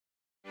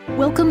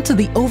Welcome to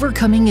the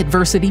Overcoming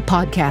Adversity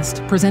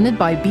podcast, presented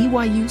by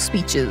BYU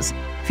Speeches,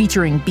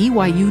 featuring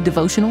BYU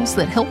devotionals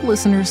that help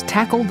listeners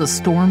tackle the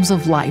storms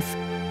of life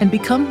and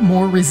become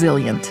more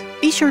resilient.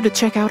 Be sure to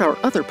check out our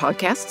other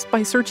podcasts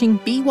by searching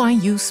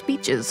BYU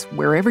Speeches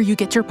wherever you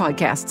get your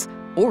podcasts,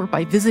 or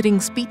by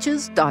visiting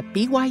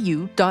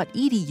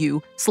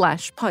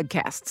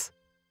speeches.byu.edu/podcasts.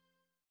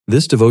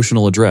 This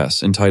devotional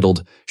address,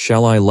 entitled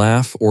 "Shall I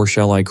Laugh or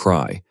Shall I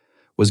Cry?"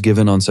 was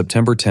given on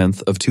September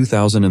 10th of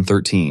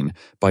 2013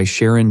 by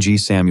Sharon G.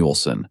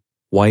 Samuelson,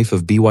 wife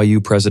of BYU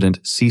President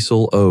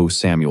Cecil O.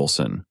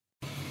 Samuelson.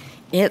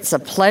 It's a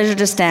pleasure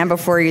to stand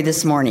before you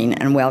this morning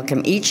and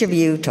welcome each of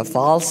you to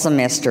fall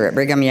semester at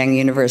Brigham Young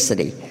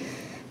University.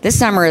 This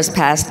summer has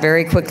passed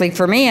very quickly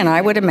for me, and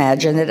I would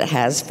imagine that it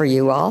has for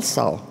you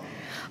also.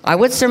 I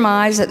would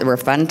surmise that there were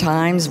fun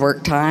times,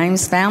 work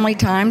times, family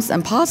times,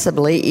 and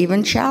possibly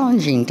even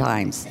challenging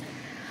times.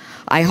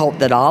 I hope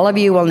that all of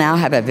you will now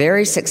have a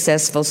very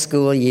successful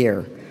school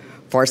year.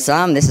 For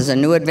some, this is a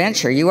new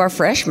adventure. You are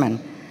freshmen.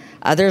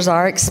 Others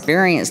are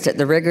experienced at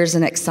the rigors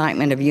and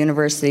excitement of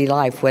university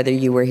life, whether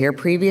you were here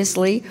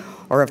previously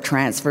or have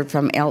transferred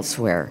from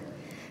elsewhere.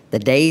 The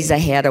days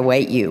ahead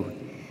await you.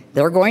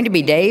 There are going to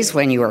be days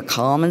when you are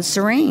calm and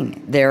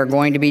serene. There are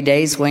going to be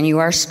days when you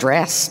are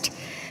stressed.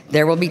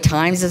 There will be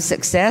times of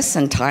success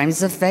and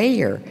times of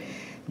failure.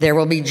 There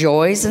will be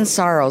joys and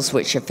sorrows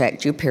which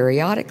affect you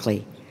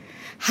periodically.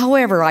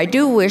 However, I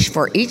do wish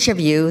for each of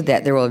you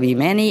that there will be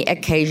many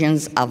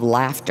occasions of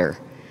laughter.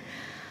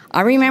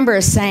 I remember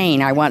a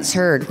saying I once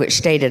heard which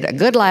stated, "A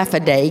good laugh a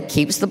day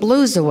keeps the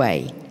blues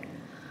away."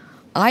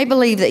 I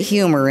believe that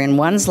humor in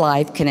one's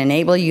life can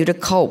enable you to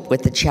cope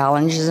with the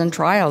challenges and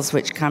trials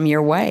which come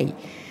your way.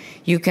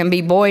 You can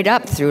be buoyed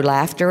up through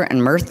laughter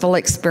and mirthful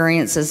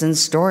experiences and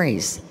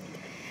stories.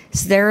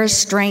 So there is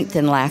strength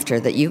in laughter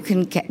that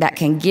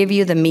can give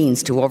you the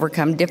means to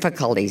overcome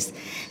difficulties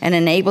and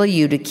enable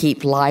you to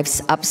keep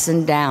life's ups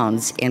and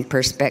downs in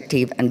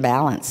perspective and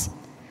balance.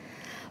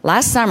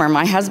 Last summer,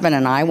 my husband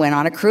and I went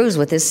on a cruise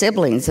with his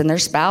siblings and their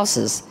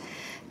spouses.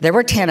 There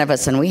were 10 of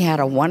us, and we had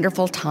a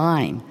wonderful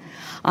time.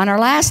 On our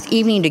last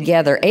evening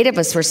together, 8 of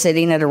us were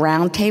sitting at a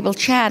round table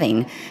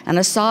chatting, and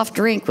a soft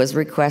drink was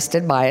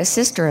requested by a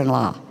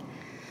sister-in-law.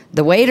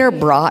 The waiter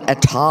brought a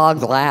tall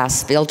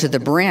glass filled to the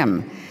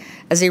brim.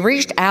 As he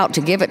reached out to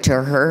give it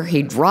to her,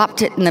 he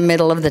dropped it in the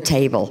middle of the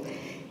table.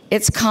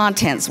 Its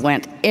contents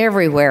went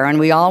everywhere, and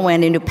we all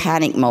went into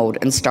panic mode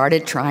and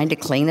started trying to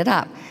clean it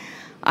up.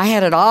 I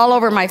had it all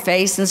over my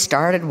face and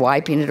started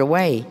wiping it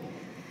away.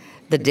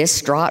 The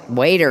distraught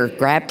waiter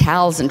grabbed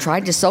towels and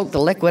tried to soak the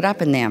liquid up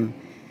in them.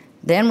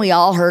 Then we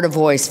all heard a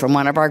voice from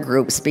one of our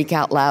group speak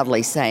out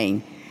loudly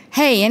saying,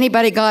 "Hey,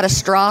 anybody got a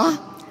straw?"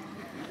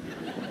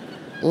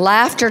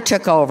 Laughter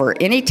took over.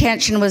 Any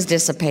tension was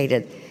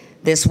dissipated.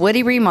 This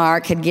witty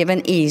remark had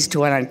given ease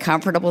to an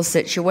uncomfortable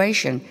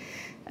situation,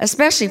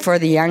 especially for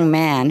the young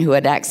man who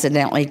had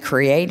accidentally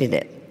created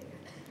it.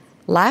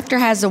 Laughter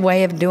has a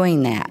way of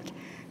doing that.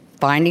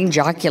 Finding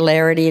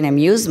jocularity and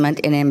amusement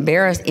in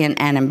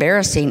an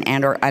embarrassing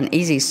and or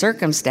uneasy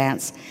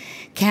circumstance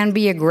can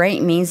be a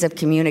great means of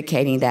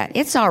communicating that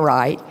it's all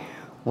right,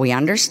 we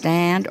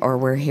understand, or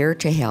we're here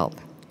to help.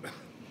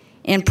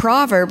 In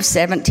Proverbs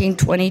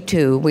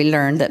 17:22, we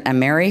learn that a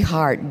merry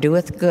heart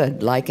doeth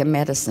good like a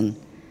medicine.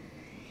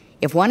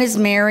 If one is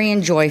merry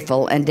and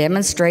joyful and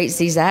demonstrates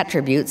these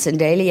attributes in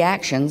daily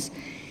actions,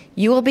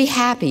 you will be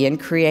happy and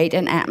create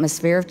an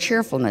atmosphere of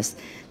cheerfulness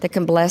that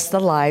can bless the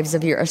lives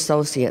of your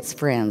associates,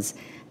 friends,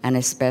 and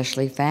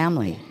especially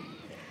family.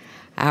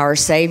 Our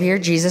Savior,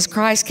 Jesus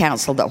Christ,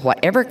 counseled that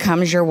whatever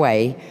comes your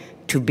way,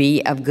 to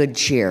be of good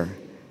cheer.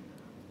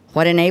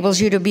 What enables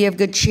you to be of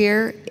good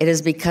cheer? It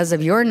is because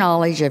of your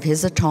knowledge of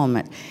His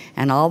atonement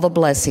and all the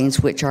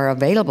blessings which are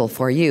available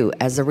for you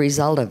as a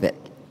result of it.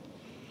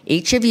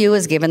 Each of you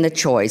is given the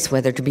choice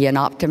whether to be an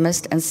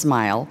optimist and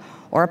smile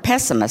or a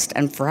pessimist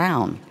and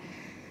frown.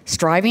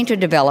 Striving to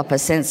develop a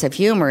sense of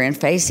humor in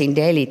facing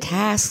daily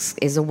tasks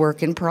is a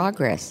work in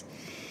progress.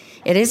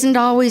 It isn't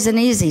always an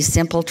easy,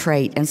 simple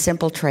trait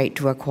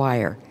to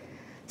acquire.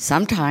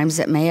 Sometimes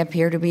it may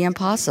appear to be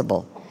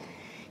impossible.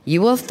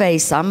 You will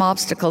face some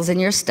obstacles in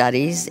your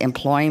studies,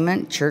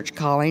 employment, church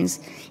callings,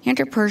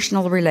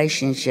 interpersonal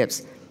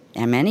relationships,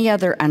 and many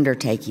other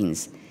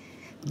undertakings.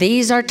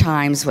 These are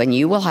times when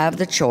you will have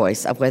the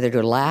choice of whether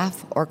to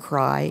laugh or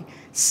cry,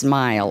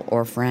 smile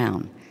or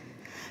frown.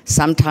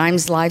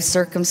 Sometimes life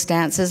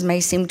circumstances may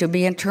seem to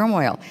be in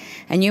turmoil,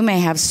 and you may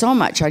have so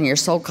much on your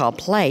so-called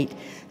plate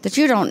that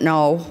you don't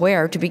know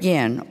where to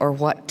begin or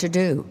what to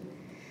do.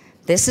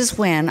 This is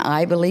when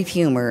I believe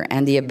humor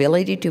and the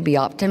ability to be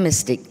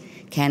optimistic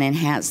can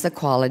enhance the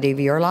quality of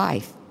your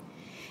life.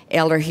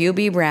 Elder Hugh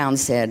B. Brown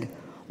said,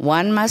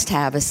 "One must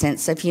have a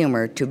sense of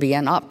humor to be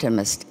an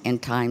optimist in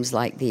times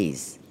like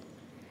these."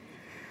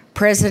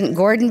 President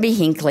Gordon B.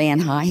 Hinckley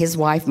and his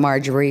wife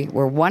Marjorie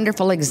were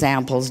wonderful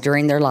examples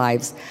during their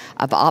lives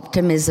of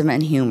optimism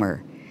and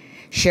humor.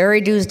 Sherry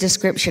Dew's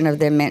description of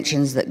them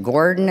mentions that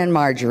Gordon and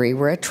Marjorie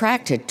were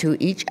attracted to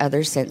each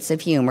other's sense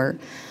of humor,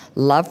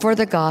 love for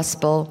the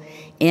gospel,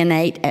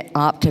 innate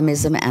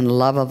optimism and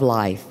love of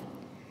life.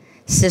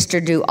 Sister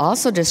Dew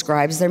also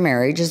describes their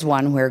marriage as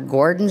one where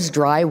Gordon's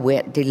dry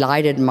wit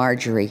delighted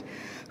Marjorie,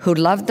 who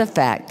loved the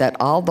fact that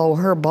although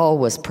her beau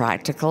was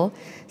practical,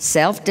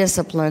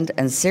 self-disciplined,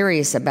 and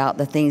serious about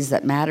the things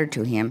that mattered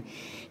to him,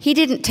 he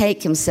didn't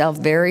take himself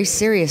very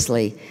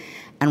seriously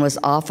and was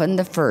often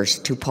the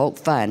first to poke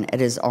fun at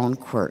his own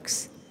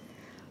quirks.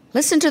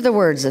 Listen to the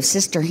words of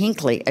Sister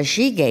Hinckley as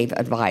she gave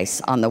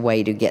advice on the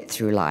way to get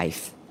through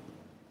life.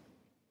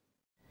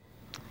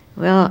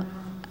 Well,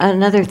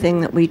 another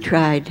thing that we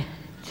tried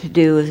to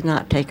do is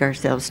not take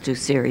ourselves too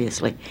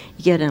seriously.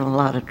 You get in a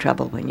lot of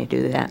trouble when you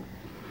do that.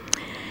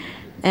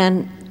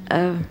 And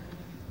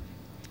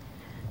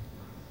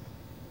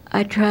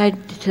I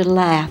tried to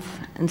laugh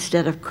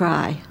instead of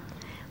cry.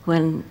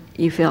 When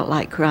you felt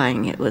like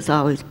crying, it was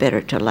always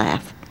better to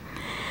laugh.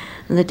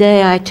 And the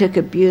day I took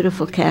a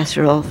beautiful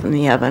casserole from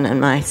the oven,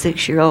 and my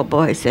 6-year-old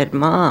boy said,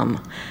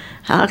 "Mom,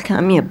 how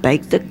come you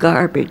bake the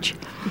garbage?"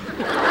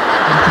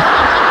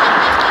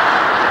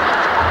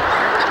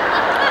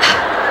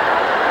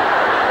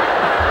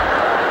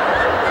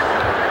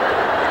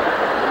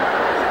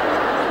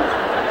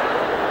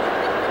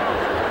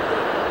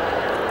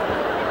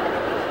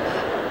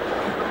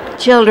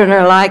 Children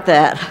are like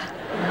that.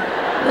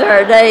 There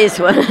are days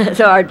when it's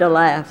hard to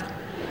laugh.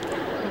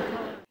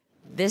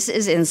 This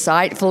is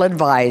insightful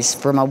advice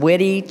from a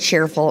witty,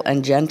 cheerful,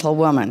 and gentle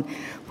woman,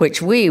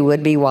 which we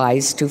would be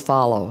wise to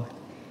follow.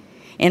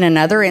 In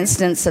another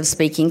instance of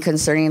speaking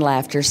concerning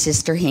laughter,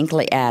 Sister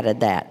Hinckley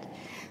added that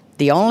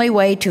the only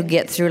way to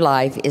get through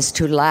life is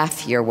to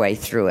laugh your way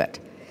through it.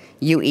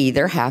 You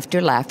either have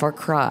to laugh or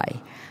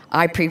cry.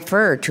 I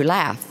prefer to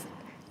laugh.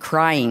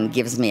 Crying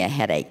gives me a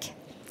headache.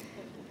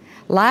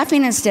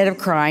 Laughing instead of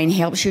crying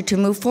helps you to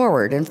move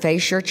forward and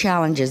face your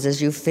challenges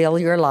as you fill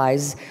your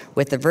lives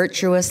with the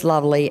virtuous,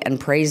 lovely, and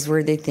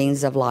praiseworthy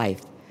things of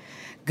life.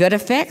 Good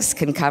effects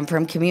can come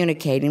from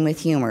communicating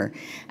with humor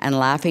and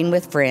laughing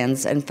with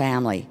friends and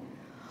family.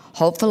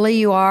 Hopefully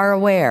you are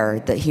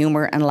aware that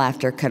humor and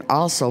laughter can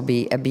also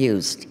be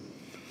abused.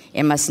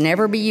 It must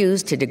never be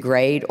used to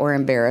degrade or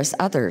embarrass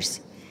others.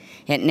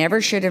 It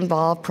never should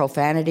involve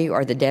profanity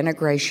or the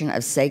denigration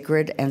of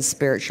sacred and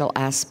spiritual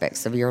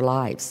aspects of your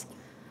lives.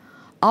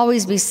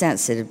 Always be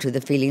sensitive to the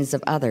feelings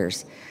of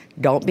others.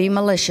 Don't be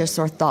malicious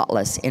or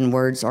thoughtless in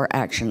words or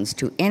actions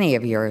to any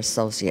of your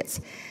associates,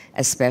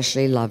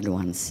 especially loved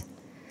ones.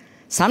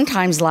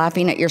 Sometimes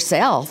laughing at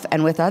yourself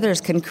and with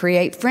others can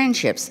create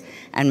friendships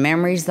and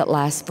memories that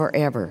last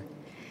forever.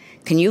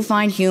 Can you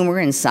find humor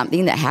in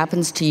something that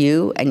happens to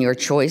you and your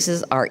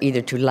choices are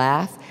either to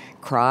laugh,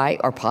 cry,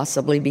 or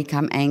possibly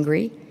become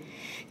angry?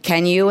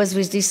 Can you, as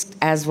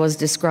was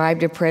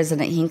described to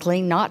President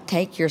Hinckley, not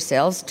take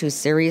yourselves too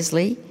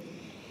seriously?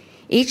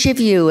 Each of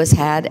you has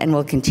had and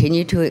will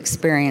continue to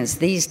experience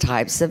these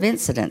types of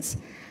incidents.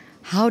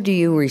 How do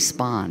you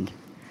respond?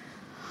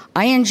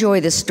 I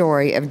enjoy the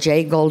story of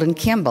J. Golden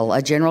Kimball,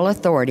 a general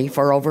authority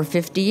for over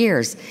 50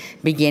 years,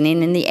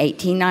 beginning in the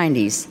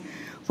 1890s,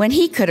 when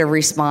he could have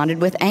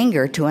responded with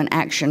anger to an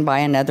action by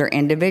another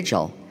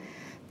individual.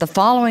 The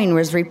following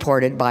was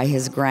reported by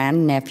his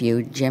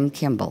grandnephew, Jim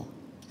Kimball.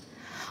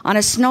 On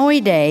a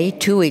snowy day,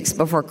 2 weeks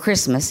before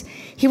Christmas,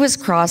 he was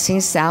crossing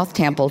South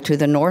Temple to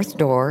the north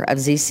door of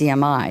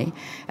ZCMI,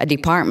 a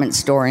department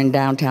store in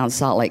downtown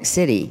Salt Lake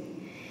City.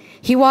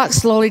 He walked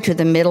slowly to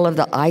the middle of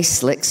the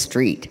ice-slick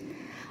street.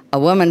 A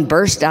woman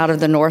burst out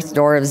of the north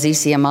door of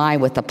ZCMI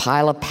with a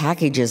pile of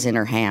packages in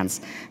her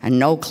hands and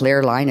no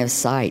clear line of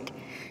sight.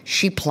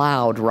 She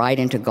plowed right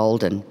into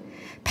Golden.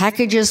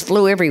 Packages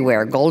flew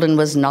everywhere. Golden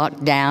was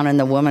knocked down and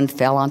the woman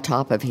fell on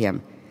top of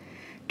him.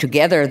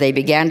 Together, they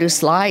began to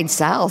slide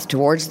south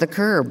towards the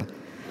curb.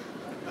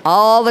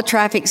 All the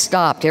traffic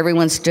stopped.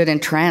 Everyone stood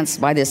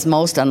entranced by this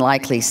most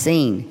unlikely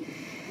scene.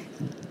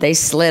 They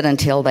slid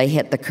until they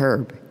hit the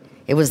curb.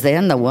 It was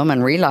then the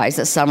woman realized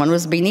that someone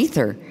was beneath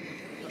her.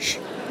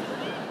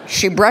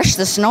 She brushed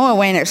the snow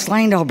away and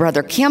exclaimed, "Oh,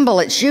 Brother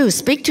Kimball, it's you.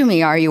 Speak to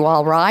me. Are you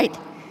all right?"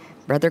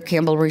 Brother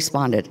Kimball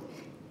responded,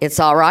 "It's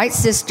all right,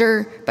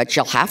 sister, but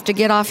you'll have to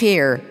get off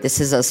here. This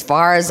is as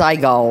far as I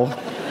go."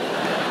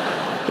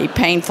 He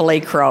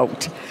painfully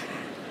croaked.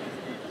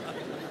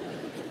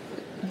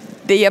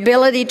 The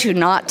ability to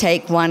not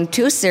take one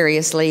too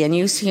seriously and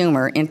use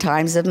humor in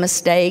times of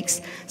mistakes,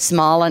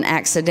 small and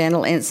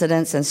accidental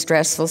incidents, and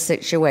stressful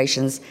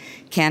situations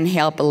can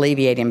help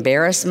alleviate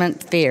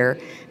embarrassment, fear,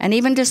 and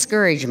even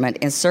discouragement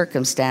in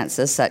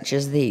circumstances such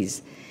as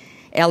these.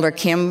 Elder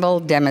Kimball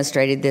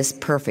demonstrated this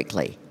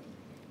perfectly.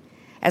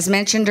 As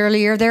mentioned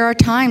earlier, there are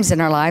times in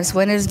our lives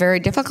when it is very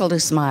difficult to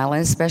smile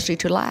and especially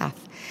to laugh.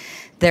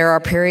 There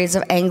are periods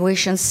of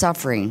anguish and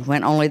suffering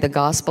when only the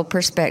gospel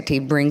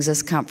perspective brings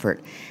us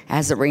comfort,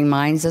 as it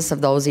reminds us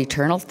of those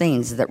eternal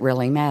things that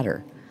really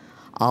matter.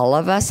 All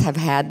of us have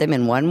had them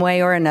in one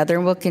way or another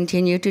and will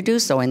continue to do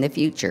so in the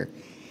future.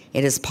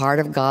 It is part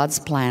of God's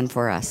plan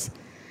for us.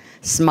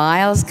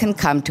 Smiles can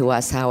come to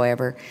us,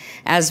 however,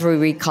 as we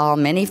recall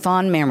many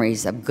fond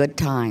memories of good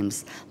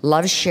times,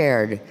 love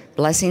shared,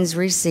 blessings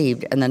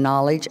received, and the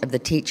knowledge of the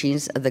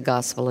teachings of the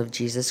gospel of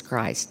Jesus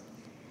Christ.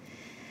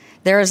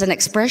 There is an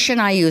expression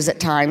I use at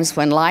times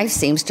when life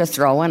seems to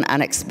throw an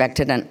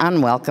unexpected and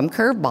unwelcome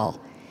curveball.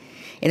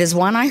 It is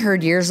one I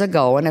heard years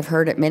ago and have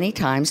heard it many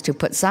times to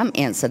put some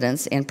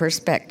incidents in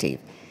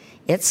perspective.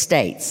 It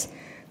states,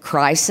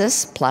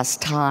 crisis plus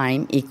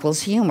time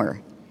equals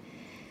humor.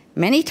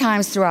 Many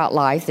times throughout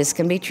life, this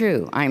can be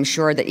true. I am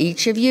sure that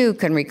each of you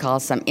can recall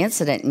some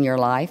incident in your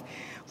life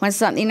when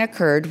something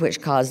occurred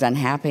which caused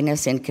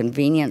unhappiness,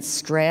 inconvenience,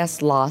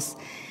 stress, loss,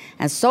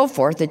 and so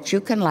forth that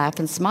you can laugh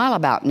and smile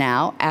about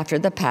now after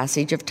the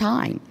passage of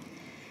time.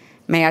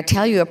 May I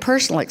tell you a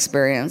personal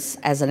experience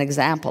as an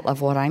example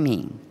of what I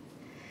mean?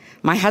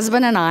 My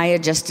husband and I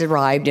had just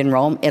arrived in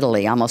Rome,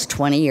 Italy, almost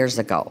 20 years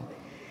ago.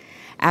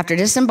 After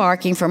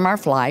disembarking from our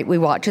flight, we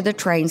walked to the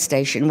train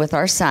station with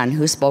our son,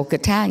 who spoke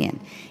Italian,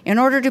 in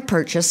order to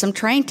purchase some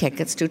train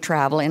tickets to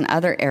travel in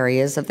other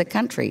areas of the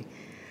country.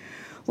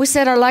 We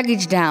set our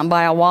luggage down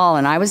by a wall,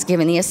 and I was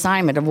given the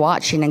assignment of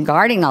watching and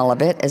guarding all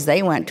of it as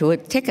they went to a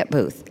ticket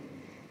booth.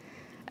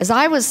 As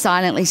I was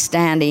silently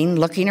standing,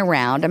 looking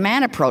around, a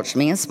man approached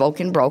me and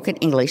spoke in broken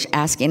English,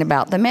 asking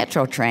about the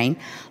metro train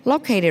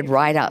located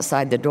right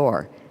outside the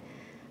door.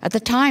 At the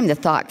time, the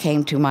thought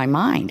came to my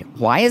mind,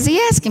 why is he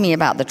asking me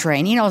about the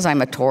train? He knows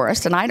I'm a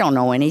tourist and I don't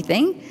know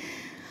anything.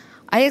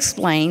 I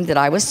explained that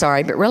I was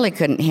sorry but really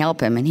couldn't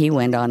help him, and he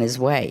went on his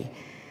way.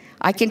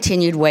 I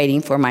continued waiting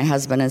for my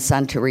husband and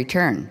son to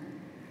return.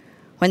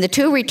 When the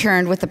two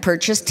returned with the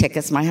purchased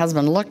tickets, my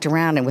husband looked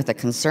around and with a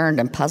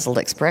concerned and puzzled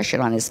expression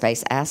on his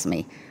face asked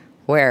me,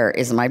 "Where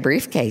is my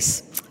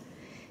briefcase?"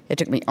 It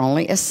took me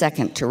only a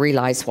second to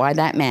realize why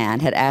that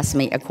man had asked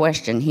me a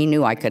question he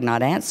knew I could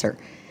not answer.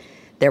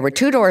 There were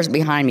two doors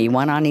behind me,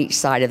 one on each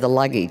side of the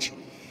luggage.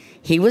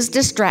 He was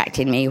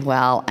distracting me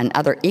while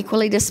another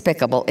equally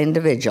despicable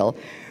individual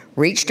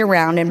reached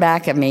around in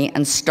back of me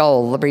and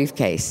stole the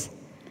briefcase.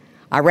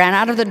 I ran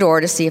out of the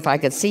door to see if I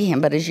could see him,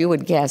 but as you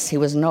would guess, he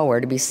was nowhere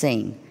to be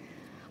seen.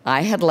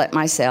 I had let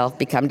myself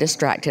become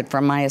distracted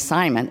from my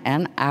assignment,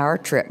 and our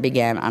trip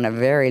began on a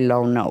very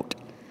low note.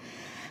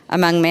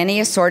 Among many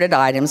assorted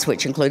items,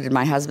 which included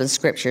my husband's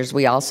scriptures,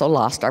 we also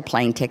lost our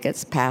plane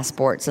tickets,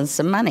 passports, and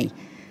some money.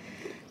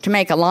 To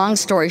make a long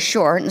story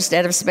short,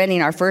 instead of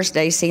spending our first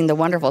day seeing the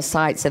wonderful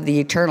sights of the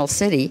Eternal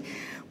City,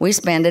 we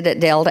spent it at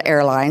Delta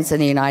Airlines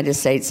and the United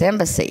States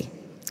Embassy.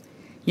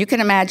 You can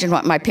imagine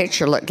what my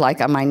picture looked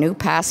like on my new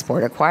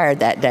passport acquired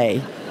that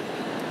day.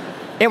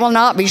 It will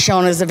not be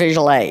shown as a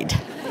visual aid.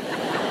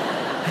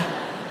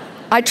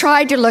 I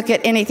tried to look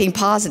at anything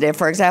positive.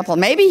 For example,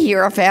 maybe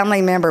here a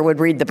family member would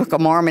read the Book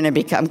of Mormon and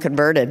become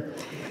converted.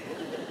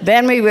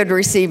 Then we would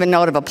receive a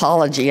note of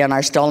apology, and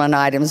our stolen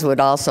items would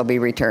also be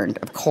returned.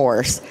 Of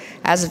course,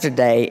 as of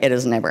today, it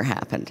has never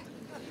happened.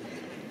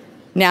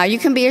 Now, you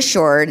can be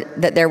assured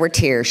that there were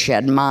tears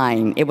shed.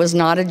 Mine. It was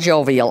not a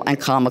jovial and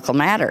comical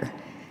matter.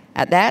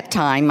 At that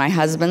time, my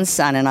husband's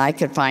son and I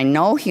could find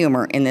no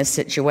humor in this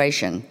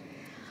situation.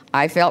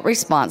 I felt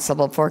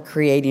responsible for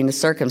creating a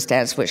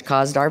circumstance which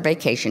caused our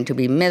vacation to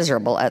be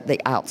miserable at the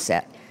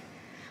outset.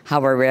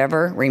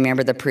 However,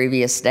 remember the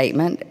previous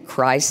statement,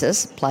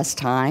 crisis plus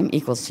time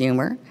equals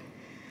humor.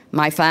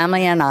 My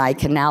family and I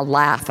can now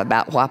laugh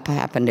about what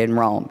happened in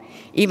Rome,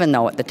 even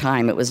though at the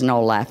time it was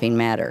no laughing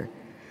matter.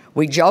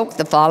 We joked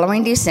the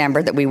following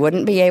December that we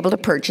wouldn't be able to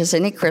purchase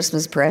any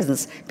Christmas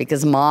presents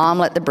because Mom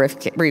let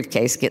the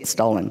briefcase get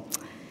stolen.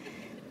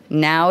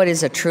 Now it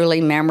is a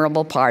truly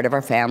memorable part of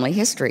our family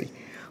history.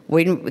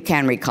 We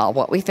can recall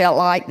what we felt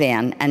like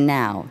then and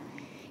now.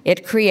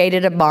 It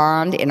created a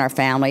bond in our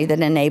family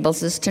that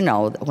enables us to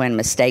know that when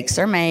mistakes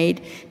are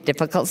made,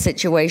 difficult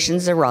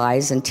situations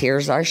arise, and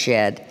tears are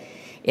shed,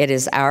 it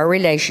is our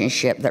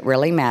relationship that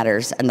really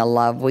matters and the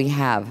love we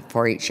have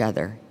for each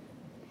other.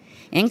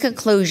 In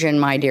conclusion,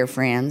 my dear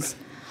friends,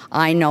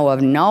 I know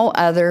of no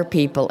other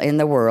people in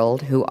the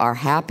world who are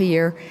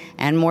happier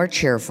and more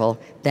cheerful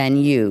than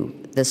you,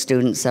 the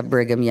students of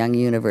Brigham Young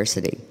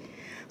University.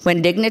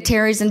 When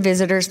dignitaries and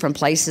visitors from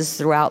places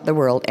throughout the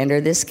world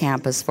enter this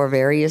campus for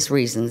various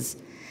reasons,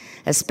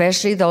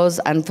 especially those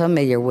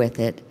unfamiliar with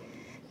it,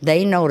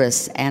 they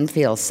notice and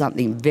feel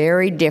something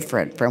very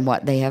different from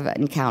what they have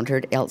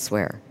encountered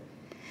elsewhere.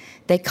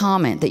 They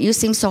comment that you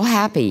seem so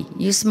happy.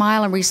 You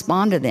smile and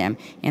respond to them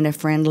in a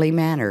friendly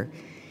manner.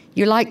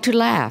 You like to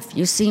laugh.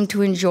 You seem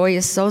to enjoy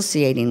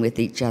associating with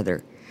each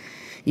other.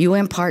 You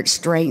impart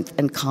strength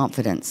and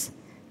confidence.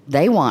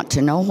 They want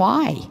to know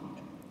why.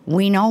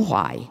 We know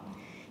why.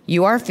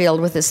 You are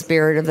filled with the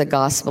spirit of the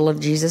gospel of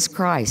Jesus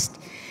Christ.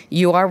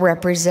 You are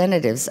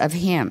representatives of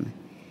Him.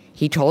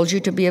 He told you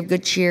to be of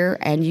good cheer,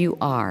 and you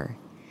are.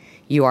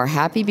 You are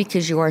happy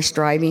because you are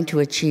striving to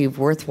achieve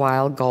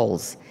worthwhile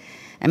goals.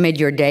 Amid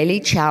your daily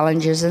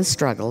challenges and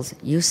struggles,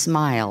 you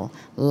smile,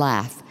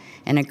 laugh,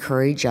 and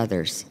encourage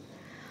others.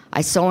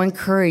 I so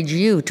encourage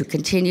you to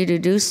continue to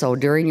do so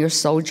during your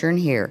sojourn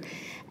here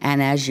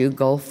and as you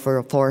go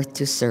forth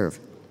to serve.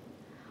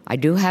 I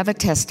do have a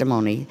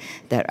testimony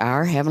that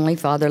our Heavenly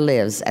Father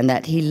lives and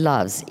that He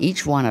loves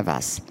each one of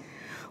us.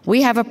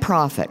 We have a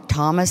prophet,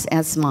 Thomas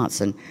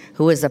Samuelson,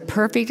 who is a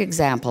perfect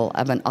example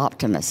of an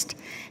optimistic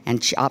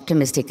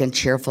and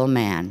cheerful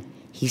man.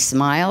 He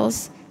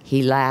smiles,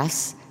 he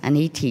laughs, and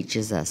he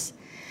teaches us.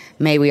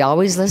 May we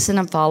always listen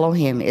and follow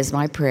him is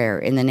my prayer.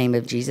 In the name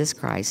of Jesus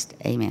Christ,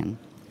 amen.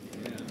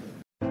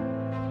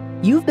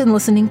 You've been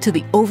listening to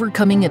the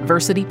Overcoming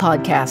Adversity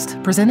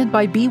podcast presented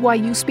by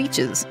BYU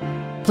Speeches.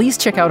 Please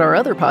check out our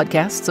other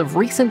podcasts of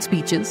recent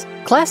speeches,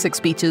 classic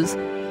speeches,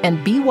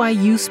 and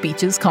BYU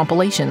Speeches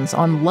compilations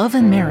on love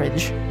and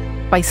marriage,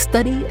 by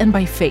study and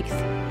by faith.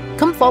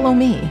 Come follow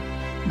me,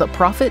 the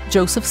Prophet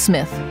Joseph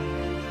Smith,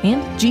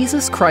 and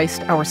Jesus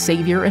Christ, our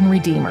Savior and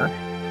Redeemer.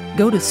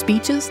 Go to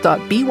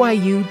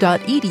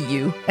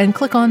speeches.byu.edu and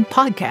click on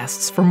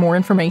Podcasts for more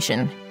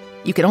information.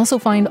 You can also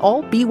find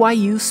all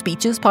BYU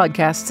Speeches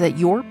podcasts at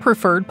your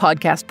preferred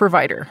podcast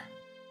provider.